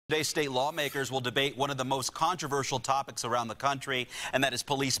Today, state lawmakers will debate one of the most controversial topics around the country, and that is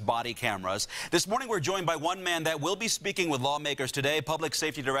police body cameras. This morning, we're joined by one man that will be speaking with lawmakers today, Public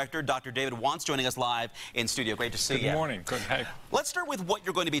Safety Director Dr. David Wantz, joining us live in studio. Great to see you. Good morning. Good. Hey. Let's start with what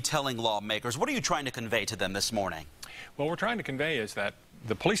you're going to be telling lawmakers. What are you trying to convey to them this morning? What we're trying to convey is that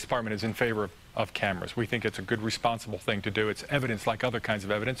the police department is in favor of cameras. We think it's a good, responsible thing to do. It's evidence like other kinds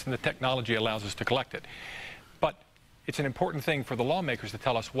of evidence, and the technology allows us to collect it. But it's an important thing for the lawmakers to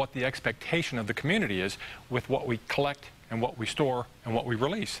tell us what the expectation of the community is with what we collect and what we store and what we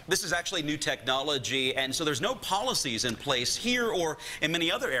release. This is actually new technology, and so there's no policies in place here or in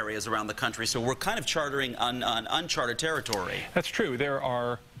many other areas around the country, so we're kind of chartering on uncharted territory. That's true.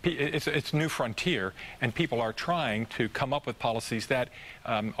 It's new frontier, and people are trying to come up with policies that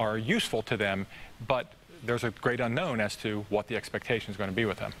are useful to them, but there's a great unknown as to what the expectation is going to be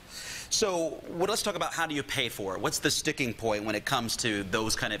with them. So let's talk about how do you pay for it? What's the sticking point when it comes to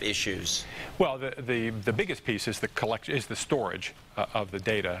those kind of issues? Well, the biggest piece is the storage of the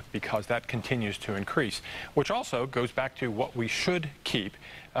data, because that continues to increase, which also goes back to what we should keep.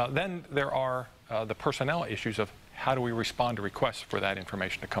 Then there are the personnel issues of how do we respond to requests for that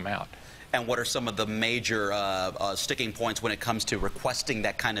information to come out. And what are some of the major sticking points when it comes to requesting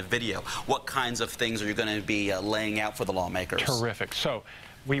that kind of video? What kinds of things are you going to be laying out for the lawmakers? Terrific. So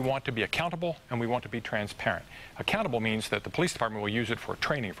we want to be accountable, and we want to be transparent. Accountable means that the police department will use it for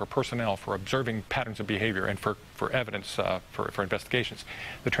training, for personnel, for observing patterns of behavior, and for evidence for investigations.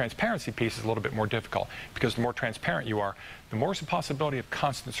 The transparency piece is a little bit more difficult, because the more transparent you are, the more is the possibility of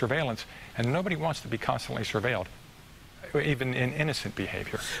constant surveillance, and nobody wants to be constantly surveilled, even in innocent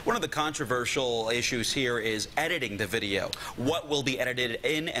behavior. One of the controversial issues here is editing the video. What will be edited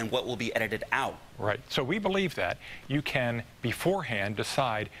in and what will be edited out? Right. So we believe that you can beforehand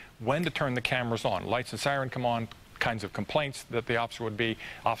decide when to turn the cameras on. Lights and siren come on, kinds of complaints that the officer would be.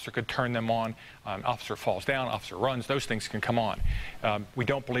 Officer could turn them on. Officer falls down, officer runs. Those things can come on. We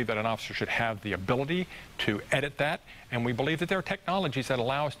don't believe that an officer should have the ability to edit that, and we believe that there are technologies that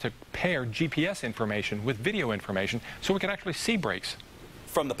allow us to pair GPS information with video information so we can actually see breaks.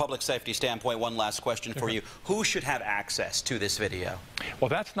 From the public safety standpoint, one last question for you. Who should have access to this video? Well,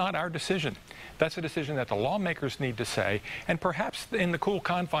 that's not our decision. That's a decision that the lawmakers need to say, and perhaps in the cool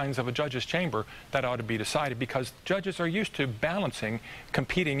confines of a judge's chamber, that ought to be decided, because judges are used to balancing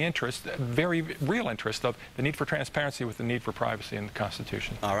competing interests, very real interests of the need for transparency with the need for privacy in the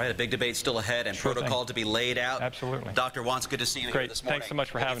Constitution. All right, a big debate still ahead, and protocol to be laid out. Absolutely. Dr. Wantz, good to see you here this morning. Thanks so much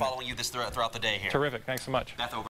for having me. We'll be following you throughout the day here. Terrific. Thanks so much.